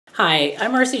Hi,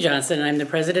 I'm Marcy Johnsen. I'm the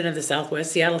president of the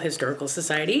Southwest Seattle Historical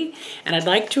Society, and I'd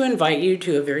like to invite you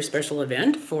to a very special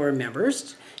event for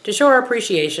members to show our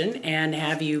appreciation and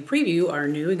have you preview our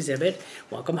new exhibit,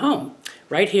 Welcome Home,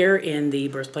 right here in the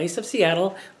Birthplace of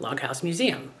Seattle Loghouse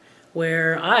Museum,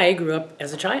 where I grew up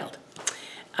as a child.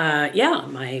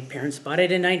 My parents bought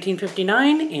it in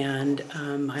 1959, and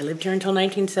I lived here until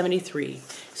 1973.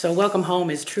 So Welcome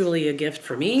Home is truly a gift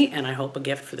for me, and I hope a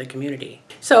gift for the community.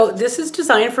 So this is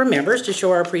designed for members to show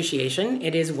our appreciation.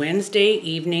 It is Wednesday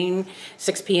evening,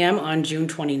 6 p.m. on June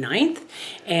 29th,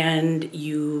 and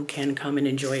you can come and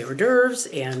enjoy hors d'oeuvres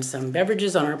and some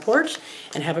beverages on our porch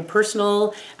and have a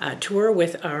personal tour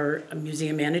with our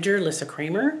museum manager, Lissa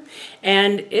Kramer.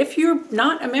 And if you're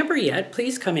not a member yet,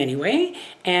 please come anyway,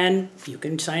 and you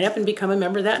can sign up and become a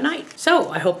member that night. So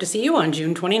I hope to see you on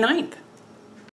June 29th.